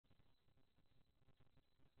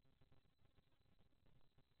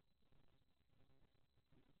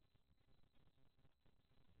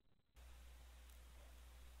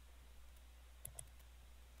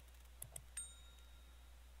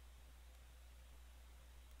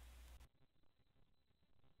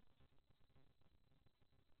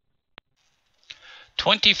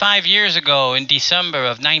25 years ago, in December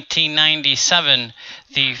of 1997,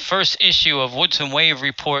 the first issue of Woodson Wave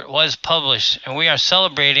Report was published, and we are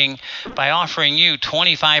celebrating by offering you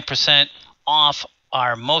 25% off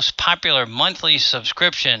our most popular monthly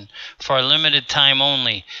subscription for a limited time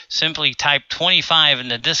only. Simply type 25 in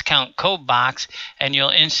the discount code box, and you'll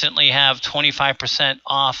instantly have 25%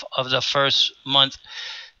 off of the first month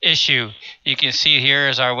issue. You can see here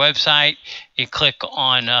is our website. You click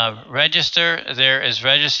on register. There is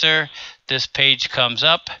register. This page comes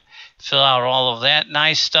up. Fill out all of that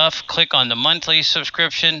nice stuff. Click on the monthly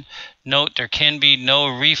subscription. Note there can be no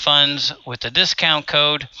refunds with the discount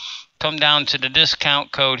code. Come down to the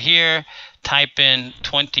discount code here. Type in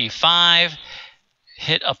 25.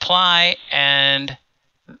 Hit apply, and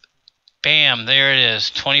bam, there it is,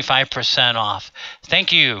 25% off.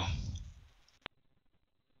 Thank you.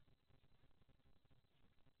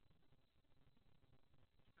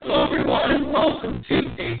 Hello everyone, and welcome to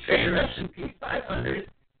day Trader S&P 500,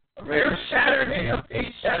 a rare Saturday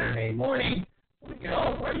update, Saturday morning. We get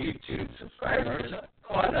all of our YouTube subscribers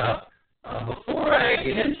caught up. Before I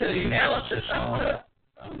get into the analysis, I want to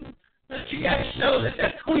let you guys know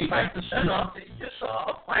that 25% off that you just saw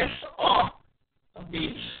applies to all of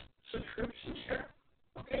these subscriptions here.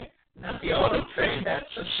 Okay, not the auto trade.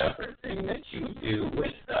 That's a separate thing that you would do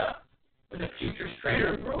with a futures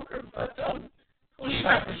trader or broker, but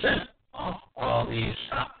 25% off all these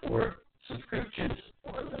top 4 subscriptions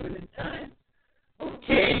for a limited time.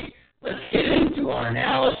 Okay, let's get into our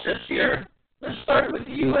analysis here. Let's start with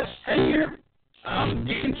the US10yr.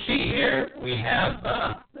 You can see here we have,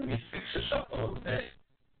 let me fix this up a little bit.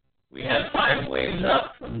 We have 5 waves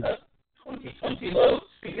up from the 2020 low.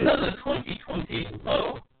 Speaking of the 2020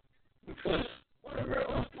 low, which was whatever it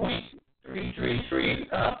was,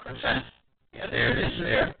 0.333%. Yeah, there it is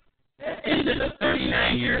there. That ended a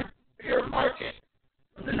 39-year bear market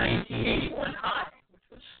from the 1981 high, which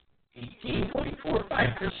was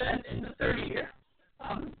 18.45% in the 30-year.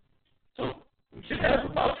 So we should have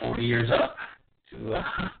about 40 years up to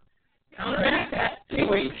counteract that.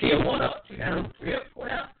 Anyway, you see a 1 up, 2 down, 3 up, 4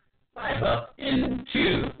 down, 5 up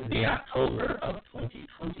into the October of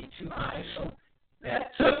 2022 high. So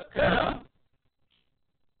that took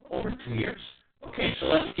over 2 years. Okay, so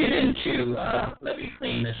let's get into, let me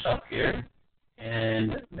clean this up here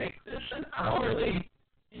and make this an hourly.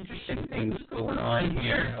 Interesting things going on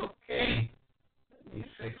here. Okay, let me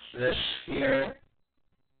fix this here.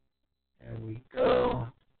 There we go.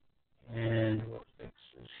 And we'll fix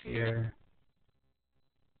this here.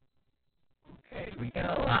 Okay, we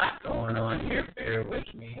got a lot going on here. Bear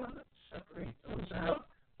with me. I'll separate those out.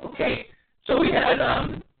 Okay, so we had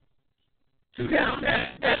 2 down.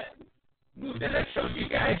 That move that I showed you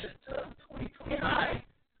guys at 2020 high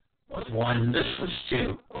was 1. This was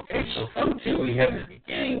 2. Okay, so from 2 we have the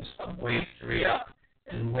beginnings of wave 3 up,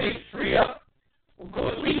 and wave 3 up will go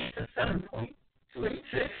at least to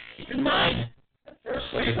 7.286. Keep in mind that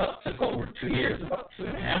first wave up took over 2 years, about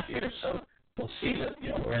 2.5 years. So we'll see that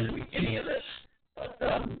we're in the beginning of this. But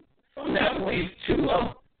from that wave 2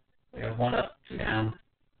 low, we have 1 up, 2 down,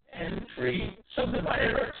 and 3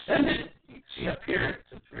 subdivided or extended. You can see up here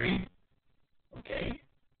to 3. Okay,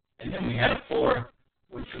 and then we had a 4,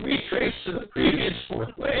 which retraced to the previous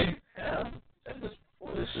 4th wave. Said this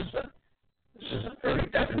before. This is a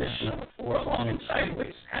perfect definition of a 4 long and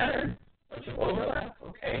sideways pattern, bunch of overlap.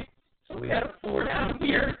 Okay, so we had a 4 down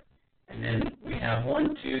here, and then we have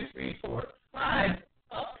 1, 2, 3, 4, 5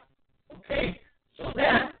 up. Okay, so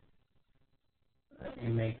that, let me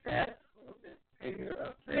make that a little bit bigger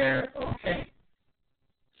up there. Okay,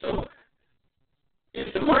 so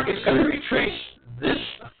if the market's going to retrace this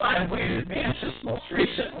 5-wave advance, this most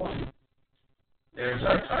recent one, there's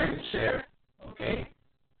our targets there, okay?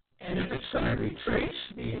 And if it's going to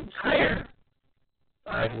retrace the entire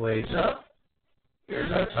 5 waves up, here's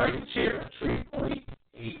our targets here,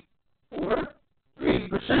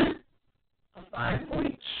 3.843%, a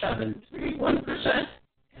 5.731%,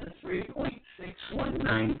 and a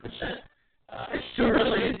 3.619%. It's too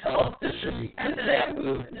early to tell if this is the end of that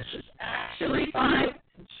move, and this is actually 5,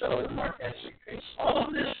 and so the market has retraced all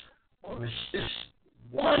of this, or is this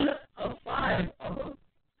 1 of 5 of a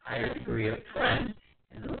higher degree of trend,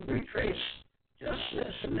 and it'll retrace just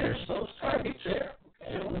this, and there's those targets there.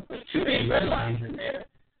 Okay, I don't want to put too many red lines in there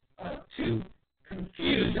to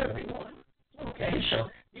confuse everyone. Okay, so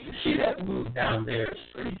you can see that move down there is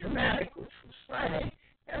pretty dramatic, which was Friday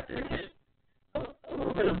after it hit a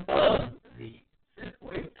little bit above the 5th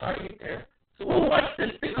wave target there. So we'll watch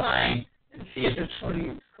this decline and see if it's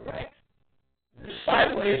footing is correct. There's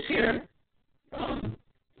 5 waves here from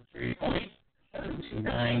the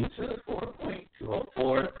 3.729 to the 4.204.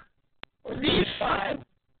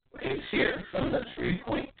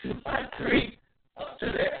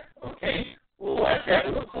 at it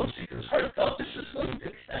a little closer because hard to tell if this is going to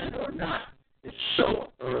extend or not. It's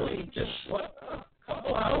so early, just a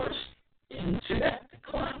couple hours into that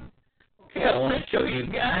decline. Okay, I want to show you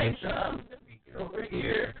guys. Let me get over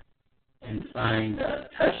here and find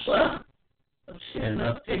Tesla. Let's get an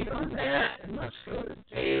update on that, and let's go to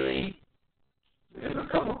daily. We have a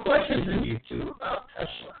couple questions in YouTube about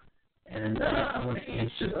Tesla, and I want to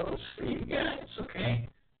answer those for you guys. Okay,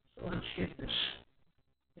 so let's get this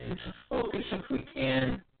into focus if we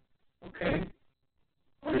can. Okay,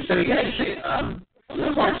 I want to show you guys from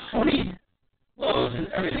the March 20 lows and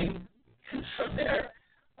everything from there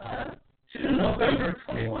to the November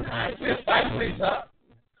 21 highs. We have 5 waves up.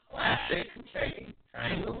 Classic, okay,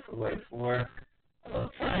 triangle for wave 4. I love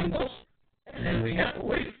triangles. And then we have a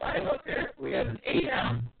wave 5 up there. We have an A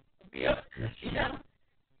down, a B up, and a C down.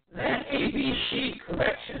 That ABC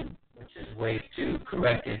correction, which is wave 2,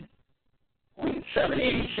 corrected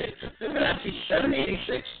 0.786, a Fibonacci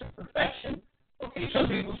 786 to perfection. Okay, some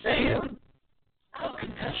people say, how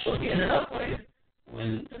can Tesla get an up wave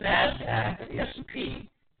when the NASDAQ or the S&P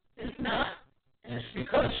is not? And it's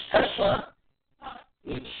because Tesla,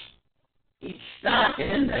 each stock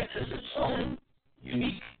and index is its own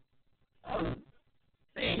unique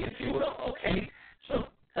thing, if you will. Okay, so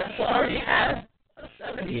Tesla already had a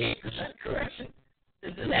 78% correction.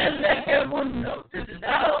 Did the NASDAQ have one? No. Did the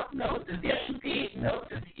Dow? No. Did the S&P? No.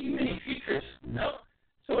 Did the E-mini futures? No.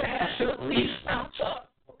 So it has to at least bounce up.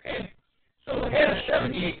 Okay, so it had a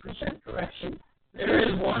 78% correction. There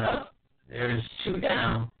is 1 up. There is 2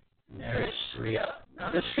 down. And there is 3 up.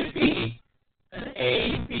 Now this could be an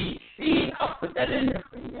A, B, C. I'll put that in there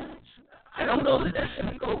for you guys. I don't know that that's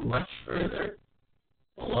going to go much further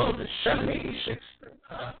below the 786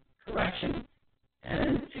 correction,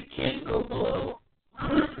 and it can't go below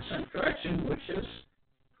 100% correction, which is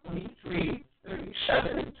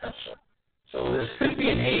 2337 in Tesla. So this could be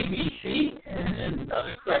an A, B, C, and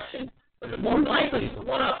another correction, but more than likely the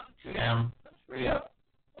 1 up, 2 down, 3 up,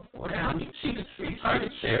 4 down. You can see the 3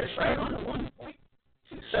 targets there. It's right on the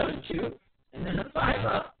 1.272, and then a 5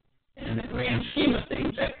 up. And in the grand scheme of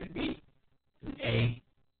things, that could be an A,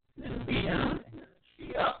 and then a B down, and then a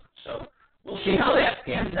C up. So we'll see how that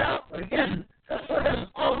pans out. But again, Tesla has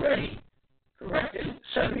already corrected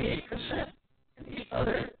 78%, and the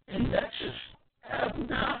other indexes have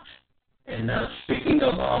not. And speaking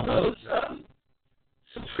of all those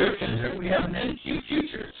subscriptions, we have an NQ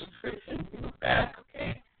Future subscription. We look back,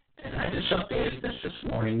 okay, and I just updated this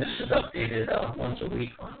morning. This is updated once a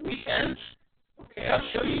week on weekends. Okay, I'll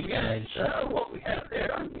show you guys what we have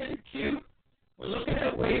there on the NQ. We're looking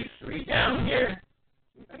at wave 3 down here.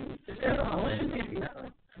 I can fit that all in. Maybe not.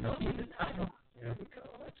 I don't need the title. There we go.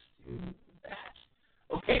 Let's do that.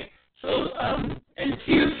 Okay, so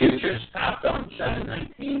NQ Futures topped on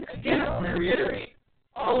 719. Again, I want to reiterate,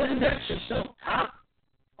 all indexes don't top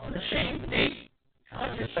on the same date.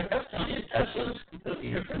 Just like I was telling you, Tesla is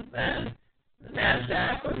completely different than the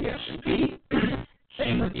NASDAQ or the S&P.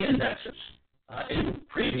 Same with the indexes. In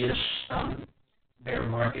previous bear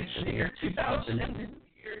markets in the year 2000 and in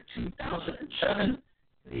the year 2007,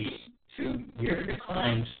 the 2-year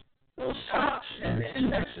declines, those tops and the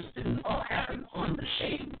indexes didn't all happen on the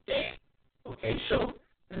same day. Okay, so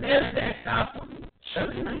the NASDAQ top on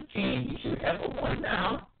 719, you should have a 1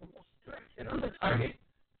 down, almost directed on the target.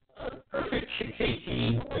 Perfect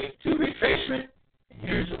 618, wave 2 retracement, and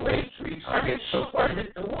here's a wave 3 target. So far,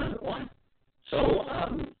 hit the 1-to-1. So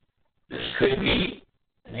this could be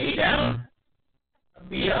an A down, a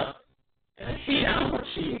B up, and a C down. Let's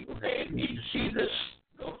see if they need to see this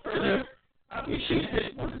go further. Obviously,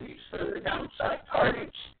 hit one of these further downside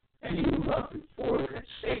targets, and you move up and forward and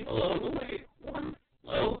stay below the wave 1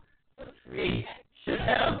 low. The 3 should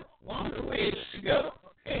have longer ways to go.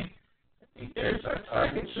 Okay, I think there's our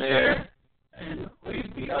targets there, and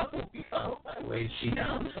wave B up will be followed by wave C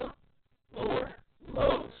down to lower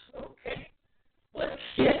lows. Okay, let's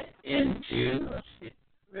get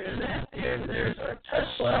rid of that there. There's our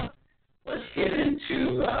Tesla. Let's get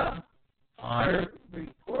into our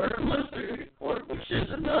report, our monthly report, which is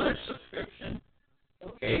another subscription.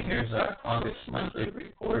 Okay, here's our August monthly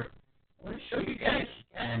report. I want to show you guys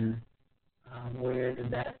again. Where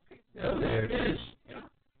did that go? There it is.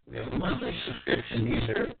 We have a monthly subscription. These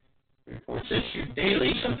are reports issued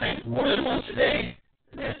daily, sometimes more than once a day.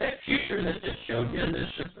 And there's that future that just showed you. This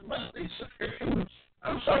is the monthly subscription,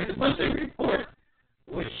 the monthly report,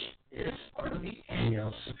 which is part of the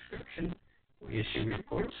annual subscription. We issue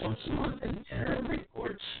reports once a month and interim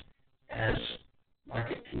reports as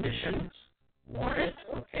market conditions warrant.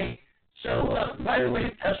 Okay, so by the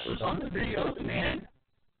way, Tesla's on the video demand,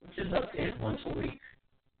 which is updated once a week.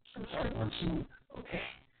 Once a month. Okay.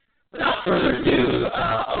 without further ado,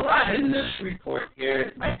 a lot in this report here.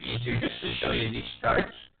 It might be easier just to show you these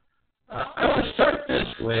charts. I want to start this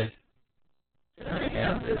with, did I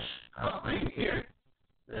have this outline here?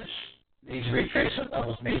 These retracement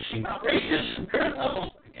levels may seem outrageous from current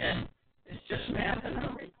levels. Again, it's just math and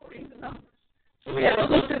I'm reporting the numbers. So we have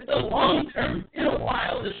a look at the long term in a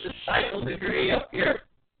while. This is cycle degree up here.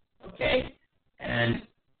 Okay? And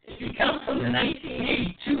if you count from the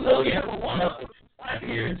 1982 low, you have a 1 up, which is 5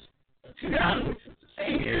 years, a 2 down, which is the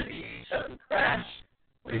same year, the 87 crash,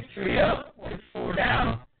 wave 3 up, wave 4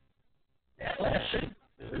 down. That lasted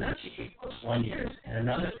Fibonacci equals 1 year and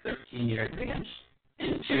another 13-year advance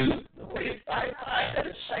into the wave 5 high. That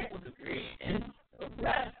is cycle degree in the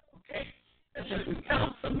red. Okay? That's if we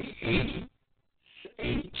count from the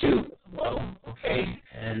 82 low. Okay?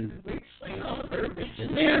 And we explain all the verbiage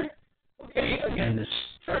in there. Okay, again, this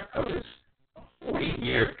chart covers a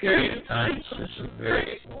 40-year period of time, so this is a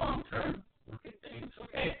very long-term look at things,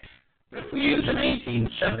 okay? But if we use a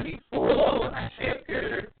 1974 low, and I say up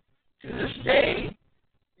here to this day,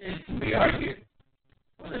 it can be argued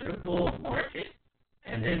whether the bull market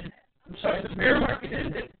ended, the bear market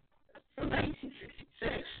ended from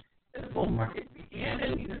 1966, and the bull market began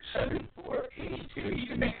in either 74 or 82. You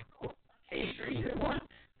can make a case for either one.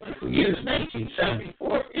 But if we use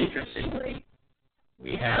 1974, interestingly,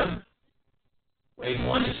 we have wave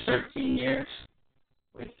 1 is 13 years,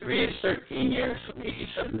 wave 3 is 13 years, from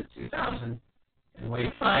 87 to 2000, and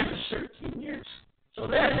wave 5 is 13 years. So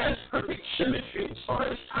that has perfect symmetry as far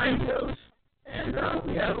as time goes. And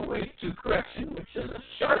we have a wave 2 correction, which is a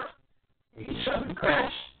sharp 87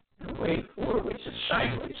 crash, and a wave 4, which is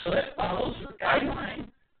sideways. So that follows the guideline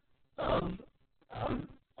of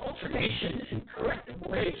alternation in corrective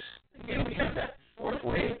waves. Again, we have that fourth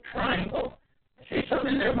wave triangle. I say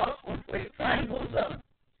something in there about fourth wave triangles.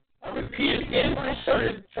 I'll repeat it again. When I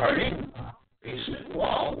started charting basement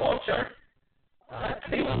wall chart, I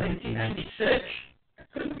think it was 1996, I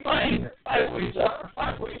couldn't find 5 waves up or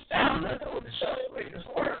 5 waves down. I thought, the sideways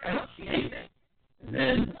doesn't work. I don't see anything. And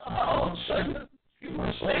then all of a sudden, a few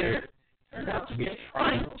months later, it turned out to be a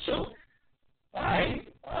triangle. So by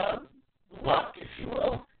luck, if you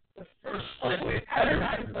will, the first wave pattern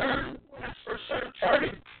I learned when I first started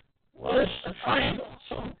charting was a triangle.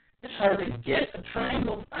 So it's hard to get a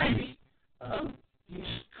triangle by me these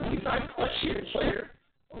 25 plus years later.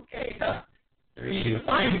 Okay, they're easy to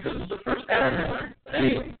find because it's the first pattern I learned. But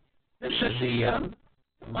anyway, this is the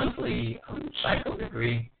monthly cycle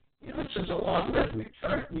degree. You know, this is a logarithmic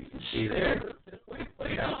chart, and you can see there the wave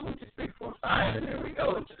played out 1, 2, 3, 4, 5, and there we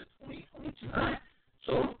go into the 2022 high.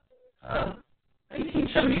 So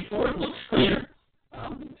 1974 looks clear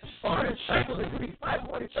as far as cycle degree 5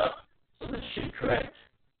 waves up, so this should correct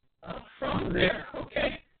from there.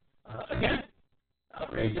 Okay, again,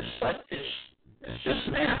 outrageous, but it's just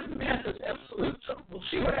math. Math is absolute, so we'll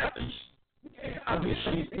see what happens. Okay,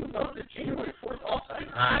 obviously, anything above the January 4th all-time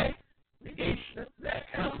high negates that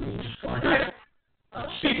count means it's going higher.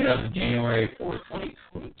 Speaking of the January 4th,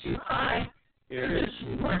 2022 high, here is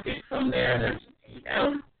the market from there. There's an A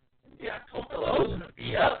down. The October low is going to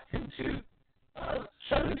be up into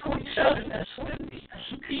 727. That's when the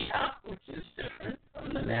S&P top, which is different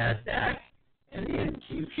from the NASDAQ and the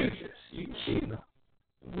NQ futures. You can see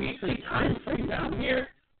the weekly time frame down here,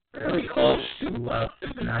 fairly close to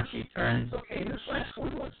Fibonacci turns. Okay, this last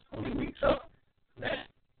one was 20 weeks up. That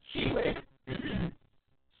C wave.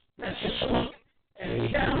 That's just a look at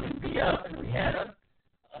A down and B up, and we had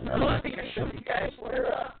another one I think I showed you guys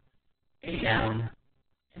where A down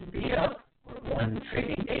and B up were one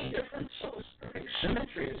trading day difference, so it's perfect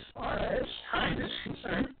symmetry as far as time is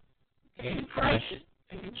concerned. Okay, price,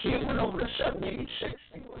 you can see it went over to 786.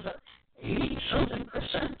 I think it was a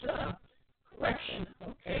 80-something% correction.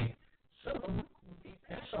 Okay, so we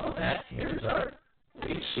pass all that. Here's our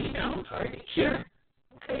wave C down target here.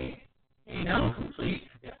 Okay, A down complete.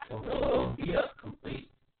 October low, B up complete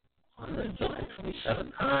on the July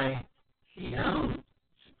 27th high. C down,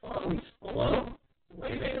 4 weeks below.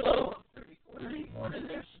 Wave A low, 34.91, and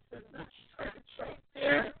there's the Fibonacci targets right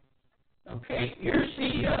there. Okay, here's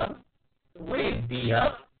the wave B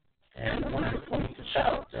up, and I wanted to point this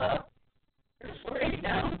out. There's where A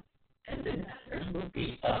down, and then there's where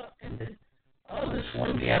B up, and then this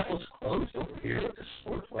one gap was closed over here with this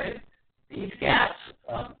fourth wave. These gaps,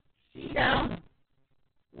 C down,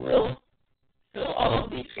 will fill all of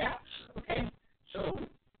these gaps. Okay, so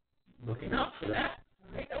looking out for that.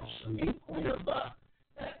 Right, that was the main point of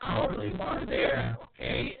that hourly bar there.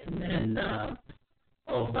 Okay, and then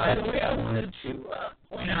by the way, I wanted to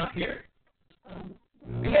point out here,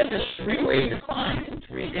 we had this 3-wave decline in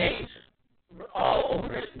 3 days. We were all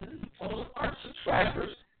over it in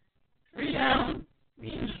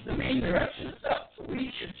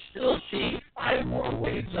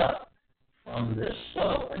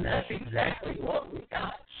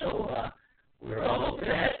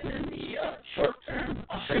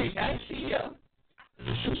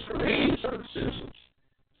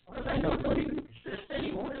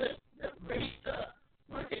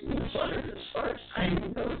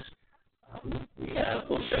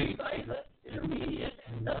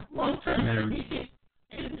intermediate,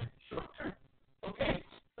 and short term. Okay,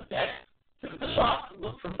 but that took us off.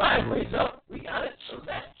 Look for 5 waves up. We got it, so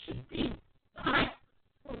that should be high.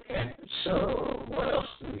 Okay, so what else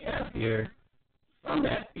do we have here? From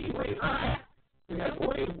that B wave high, we have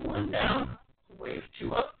wave 1 down, wave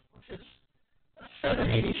 2 up, which is a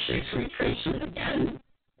 786 retracement again.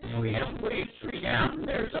 And we have wave 3 down.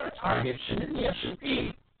 There's our targets. And in the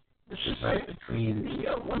S&P, this is right between the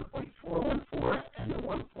 1.414 and the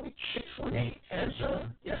 1.618 as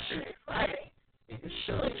yesterday, Friday. It could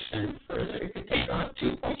still extend further. It could take on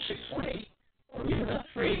 2.618 or even a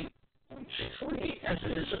 3.618 as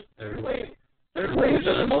it is a third wave. Third waves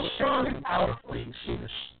are the most strong and powerful. You can see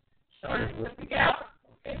this started with the gap,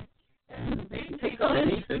 okay? And they can take on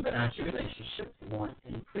any Fibonacci relationship you want.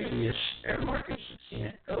 In previous bear markets, you've seen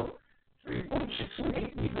it go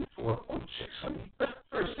 3.618, even 4.618. But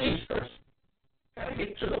first things first, gotta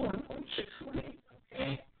get to the 1.618,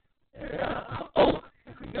 okay?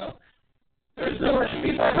 Here we go. There's no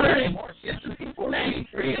SP 500 anymore. It's the SP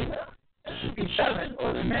 493 and the SP 7,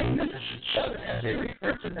 or the Magnificent 7, as they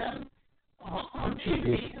refer to them on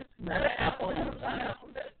TV. Meta, Apple, Amazon,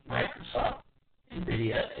 Alphabet, Microsoft,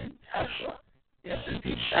 NVIDIA, and Tesla. The S&P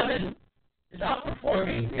 7 is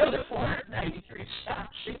outperforming the other 493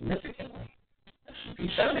 stocks significantly. S&P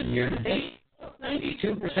 7 year to date up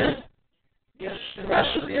 92%. Yes, the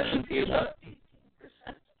rest of the S&P is up 18%.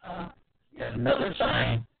 Yet another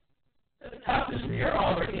sign that the top is near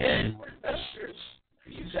already in, where investors, to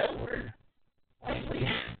use that word lightly,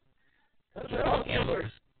 because they're all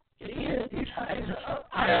gamblers, getting in at these highs,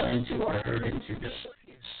 pile into or hurt into just a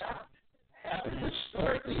few stocks. Happened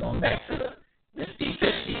historically going back to the Nifty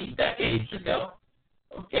 50 decades ago.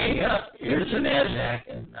 Okay, here's the NASDAQ,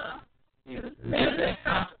 and the NASDAQ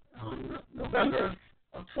top on November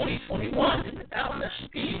of 2021, and the Dow and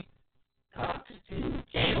S&P topped in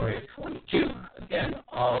January of 22. Again,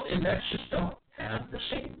 all indexes don't have the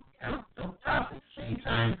same count, don't top at the same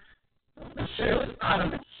time, don't necessarily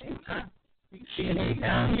bottom at the same time. You can see an A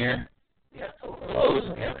down here. We have total lows.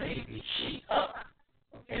 We have an ABC up.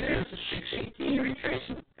 Okay, there's a 618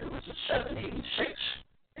 retracement. There was a 786.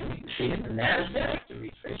 And you can see in the NASDAQ, the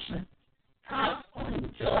retracement top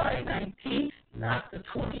on July 19th, not the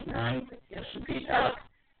 29th at the S&P top.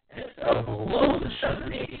 And it fell below the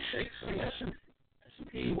 786. So the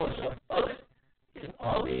S&P was above it. And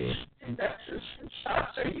all these indexes and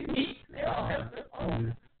stocks are unique. They all have their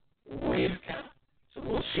own wave count. So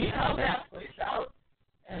we'll see how that plays out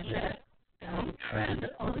as that downtrend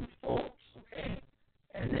unfolds, okay?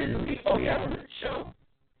 And then we're going to show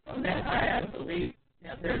from that high, I believe,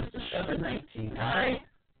 there's the 719 high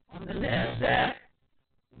on the NASDAQ.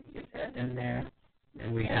 Let me get that in there.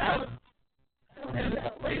 Then we have, I don't have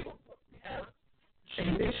that label, but we have the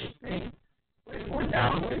same basic thing. Wave 1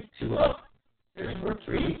 down, wave 2 up. There's where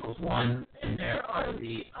 3 equals 1, and there are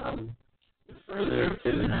the further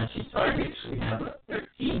Fibonacci targets. We have a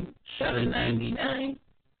 13,799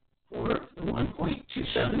 for the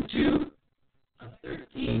 1.272, a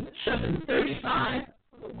 13,735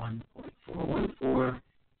 for the 1.414,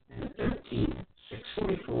 and a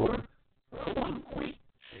 13,644 for a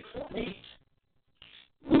 1.618.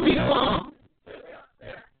 Moving along, there we are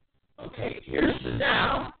there. Okay, here's the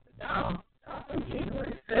Dow. The Dow top on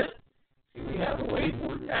January 5th. See, we have a wave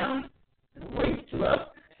 1 down and a wave 2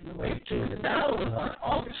 up. And the wave 2 of the Dow was on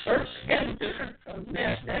August 1st. Again, different from the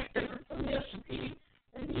NASDAQ, different from the S&P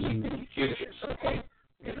and the E-mini futures. Okay,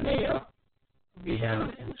 we have an A up, B down,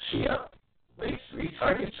 and a C up. Wave 3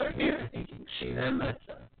 targets are here. I think you can see them at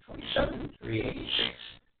 27,386.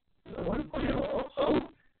 The 1.000,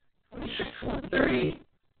 26,130,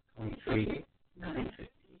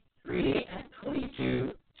 23,953, and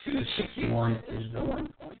 22,261 is the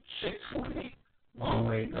 1.618. Long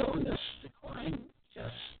way to go in this decline.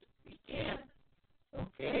 Just began.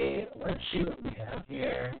 Okay, let's see what we have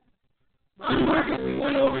here. Bond market, we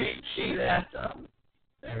went over. You can see that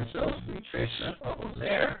there's those retracement bubbles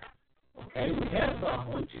there. Okay, we have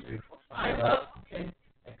 1, 2, 3, 4, 5 up. Okay,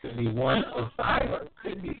 that could be 1 of 5, or it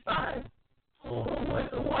could be 5. So we'll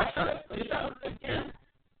have to watch how that plays out again.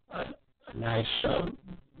 A nice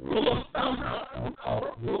rule of thumb. I won't call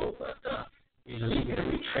it a rule, but usually you get a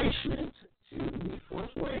retracement to the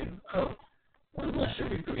fourth wave of 1 lesser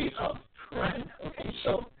degree of trend. Okay,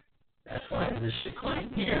 so that's why this decline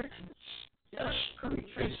here is just a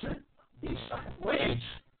retracement of these 5 waves.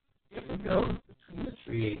 If we go between the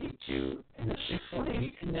 382 and the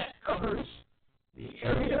 618, and that covers the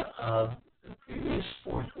area of the previous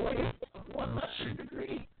fourth wave of 1 lesser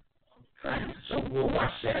degree of trend. So we'll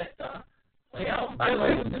watch that play out. By the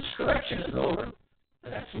way, when this correction is over, the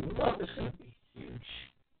next move up is going to be huge.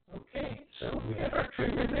 Okay. we have our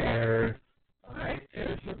trigger there. All right,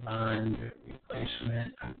 there's your bond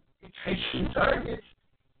replacement, retracement targets.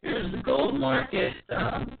 Here's the gold market.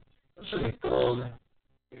 Let's look at gold.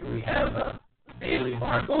 Here we have a daily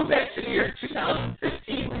bar. Going back to the year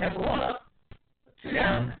 2015, we have a 1 up, a 2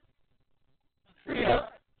 down, 3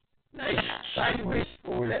 up. Nice sideways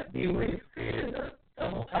for that B wave, created a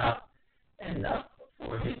double top and up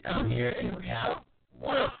for a hit down here. And we have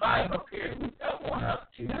 1 up, 5 up here. We've got 1 up,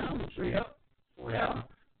 2 down, 3 up, 4 down,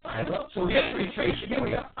 5 up. So we have to retrace again.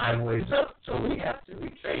 We got 5 waves up, so we have to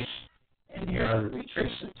retrace. And here are the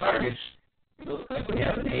retracement targets. It looks like we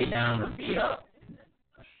have an A down, a B up, and then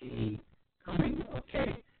a C coming.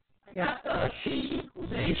 Okay, I got C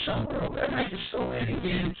equals A somewhere over there. I might just go in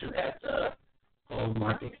again to that gold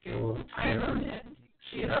market, get a little tighter on that. You can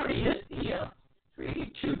see it already hit the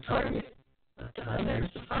 382 target. But there's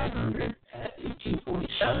the 500 at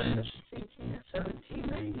 1847. This is 18 at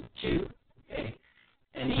 1792. Okay,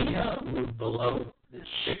 and he moved below this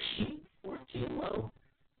 1614 low.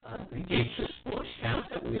 Negates this bullish count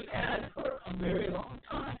that we've had for a very long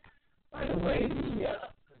time. By the way, the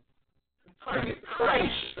target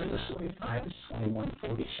price for this wave 5 is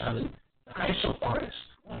 2147. The high so far is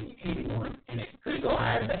 2081, and it could go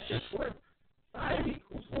higher. That's just where 5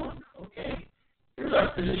 equals 1. Okay. Here's our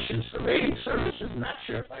positions for rating services. I'm not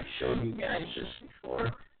sure if I showed you guys this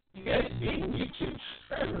before. You guys being YouTube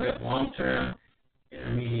subscribers, we have long-term,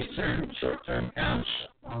 intermediate term, and short-term counts.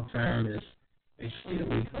 Long-term is basically the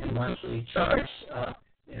weekly and monthly charts.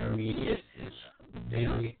 Intermediate is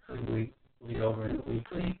daily, could we bleed over into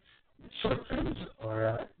weekly. Short terms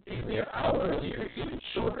are daily or hourly or even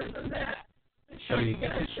shorter than that. I show you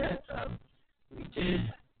guys that we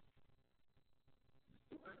did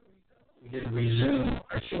resume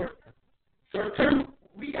our short term.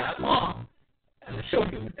 We got long, and I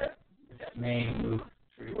showed you that May moved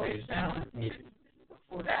 3 ways down, maybe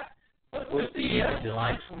before that. But with the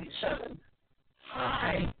July 27th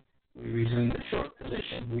high, we resumed the short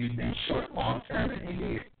position. We've been short long term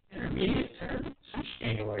and intermediate term since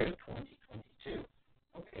January of 2022.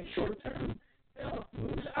 Okay, short term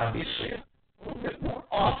moves obviously a little bit more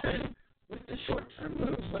often with the short term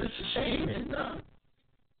moves, but it's the same in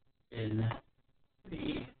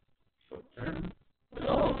the short term with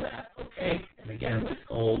all of that. Okay, and again with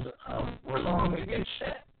gold, we're long against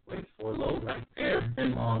that wave 4 low right there.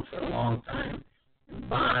 Been long for a long time. In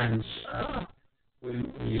bonds, we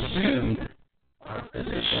resumed our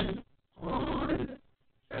position on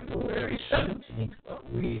February 17th,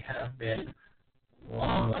 but we have been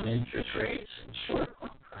long on interest rates and short on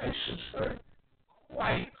prices for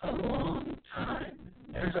quite a long time.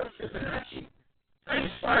 There's our Fibonacci time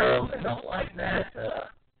spirals. I don't like that.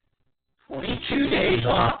 22 days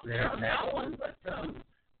off there on that one, but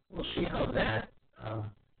we'll see how that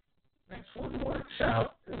next one works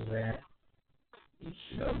out. Because that needs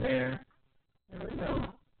to go there. There we go.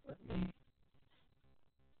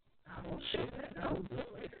 I won't say that now. We'll do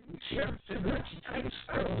it later. We see our Fibonacci time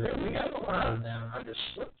spiral there. We have a lot of them. I'll just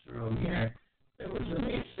flip through them here. There was a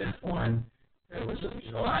May 5th one. There was a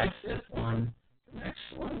July 5th one. The next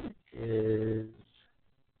one is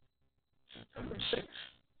September 6th.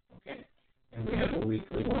 Okay. And we have a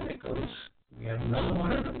weekly one that goes. We have another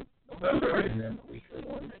one in November, and then a weekly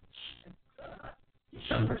one that's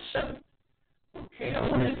December 7th. Okay, I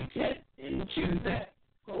wanted to get into that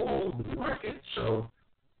gold market, so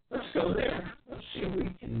let's go there. Let's see if we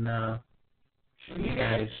can show you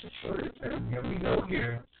guys the shorter term. Here we go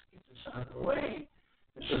here. Let's get this out of the way.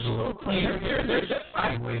 This is a little cleaner here. There's that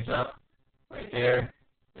 5 waves up right there.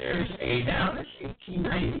 There's A down. It's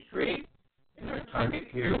 1893. And our target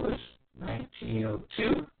here was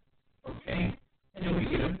 1902. Okay. And then we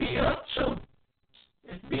get a B up. So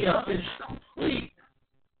if B up is complete,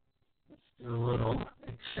 let's do a little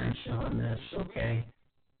extension on this. Okay.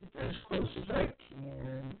 Get as close as I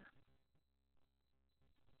can.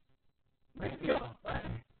 Might be off by a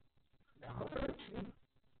dollar or two.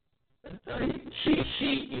 But you can see C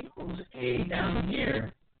equals A down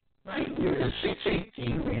here. Right here is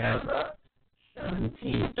 618. We have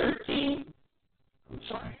 1713. I'm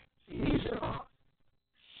sorry. See, these are off.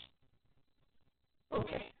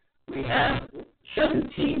 Okay. We have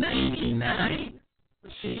 1799 for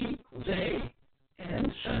C equals A and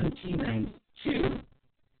 1792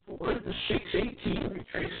 for the 618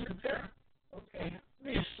 retracement there. Okay. Let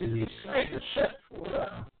me just do these slides set for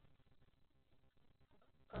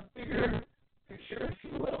a bigger picture, if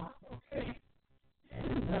you will. Okay.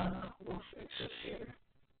 And we'll fix this here.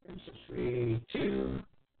 There's the 382.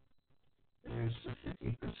 There's the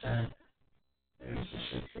 50%. There's the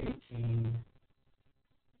 618.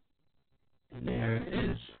 And there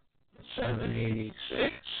is the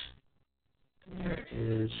 786. There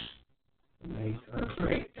is make or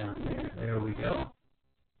break down there. There we go.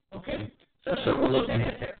 Okay, so that's what we're looking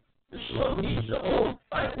at there. This low needs to hold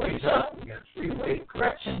 5 waves up. We got 3-wave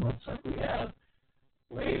correction. Looks like we have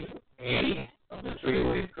wave A of the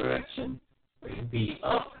 3-wave correction, wave B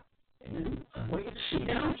up, and then wave C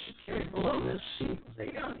down should carry below this C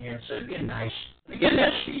was down here. So again, nice. Again,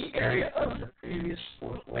 that's the area of the previous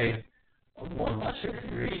 4th wave of 1 lesser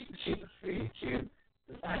degree. You see the 382,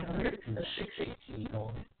 the 500, and the 618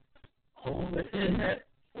 hold within that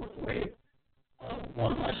 4th wave of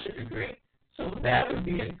 1 lesser degree. So that would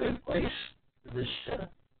be a good place for this to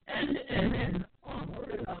end, and then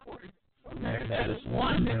onward and upward. From there, that is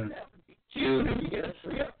 1, then that would be 2, then we get a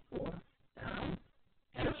 3 up, 4 down,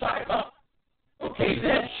 and a 5 up. Okay,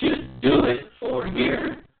 that should do it for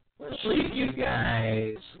here. Let's leave you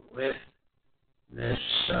guys with this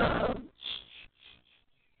on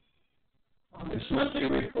this monthly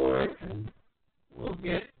report, and we'll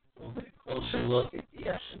get a little bit closer look at the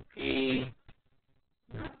S&P.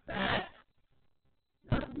 Not that.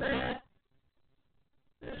 Not that.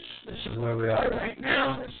 This is where we are right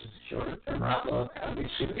now. This is a shorter term outlook.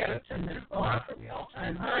 Obviously, we got a 10-minute bar from the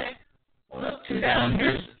all-time high. 1 up, 2 down.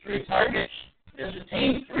 Here's the 3 targets. There's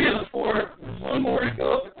attained 3 of the 4. There's 1 more to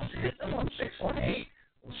go. But once we hit the 1618,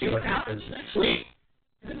 we'll see what happens next week.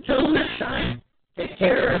 And until next time, take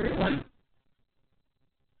care, everyone.